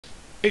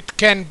It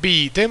can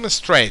be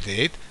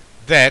demonstrated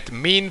that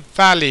mean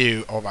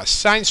value of a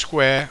sine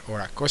square or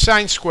a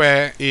cosine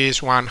square is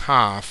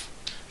 1/2,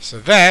 so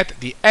that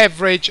the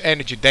average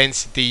energy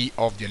density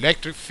of the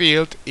electric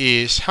field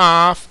is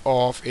half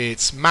of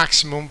its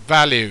maximum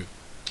value,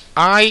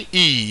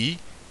 i.e.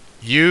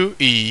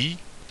 UE,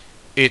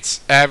 its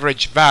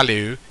average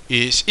value,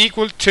 is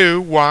equal to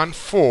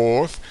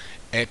 1/4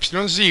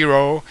 epsilon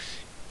 0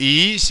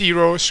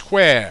 E0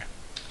 square.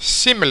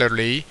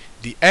 Similarly,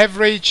 the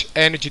average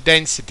energy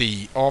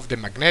density of the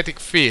magnetic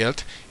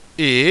field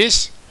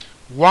is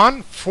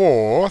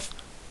 1/4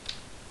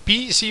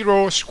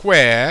 P0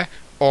 square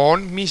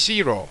on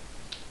μ0.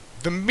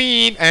 The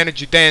mean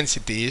energy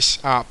densities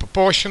are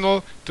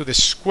proportional to the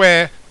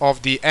square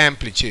of the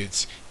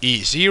amplitudes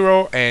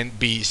E0 and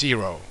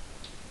B0.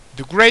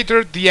 The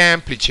greater the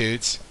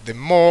amplitudes, the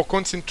more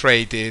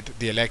concentrated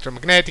the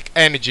electromagnetic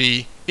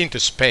energy into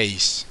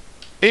space.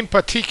 In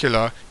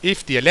particular,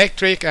 if the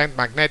electric and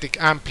magnetic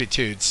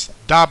amplitudes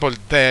double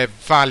their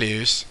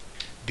values,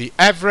 the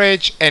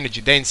average energy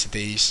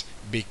densities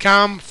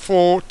become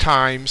 4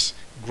 times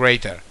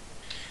greater.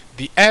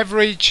 The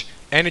average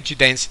energy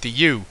density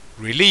U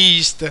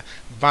released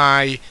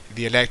by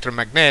the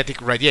electromagnetic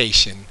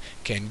radiation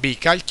can be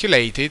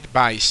calculated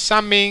by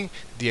summing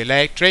the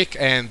electric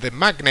and the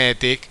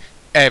magnetic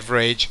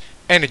average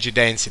energy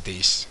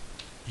densities.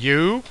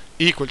 U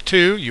equal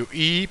to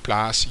UE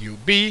plus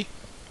UB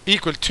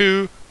equal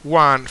to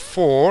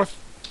 1/4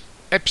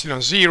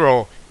 epsilon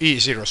 0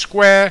 E0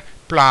 square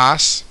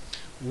plus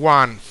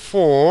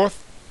 1/4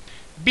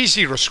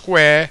 B0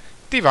 square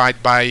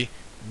divided by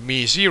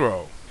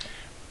μ0,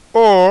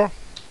 or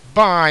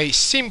by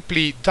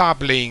simply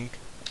doubling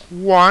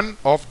one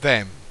of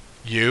them.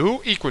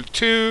 U equal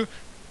to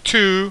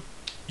 2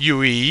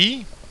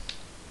 UE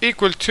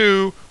equal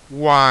to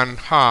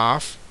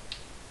 1/2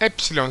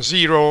 epsilon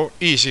 0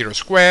 E0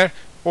 square,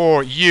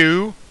 or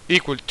U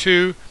equal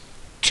to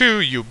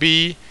 2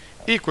 UB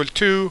equal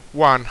to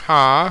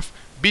 1/2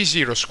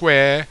 B0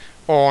 square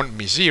on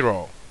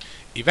μ0.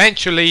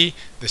 Eventually,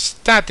 the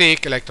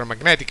static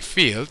electromagnetic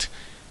field,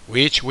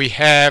 which we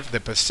have the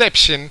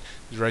perception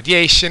the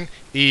radiation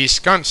is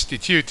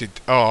constituted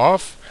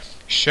of,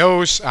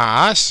 shows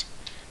us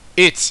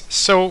its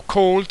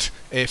so-called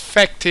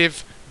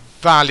effective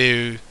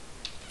value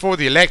for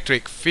the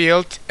electric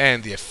field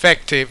and the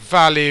effective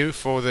value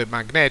for the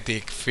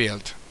magnetic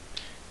field.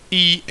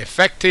 E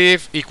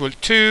effective equal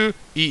to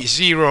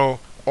E0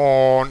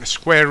 on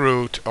square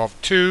root of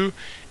 2,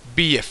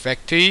 B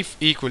effective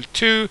equal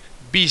to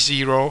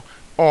B0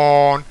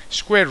 on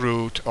square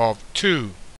root of 2.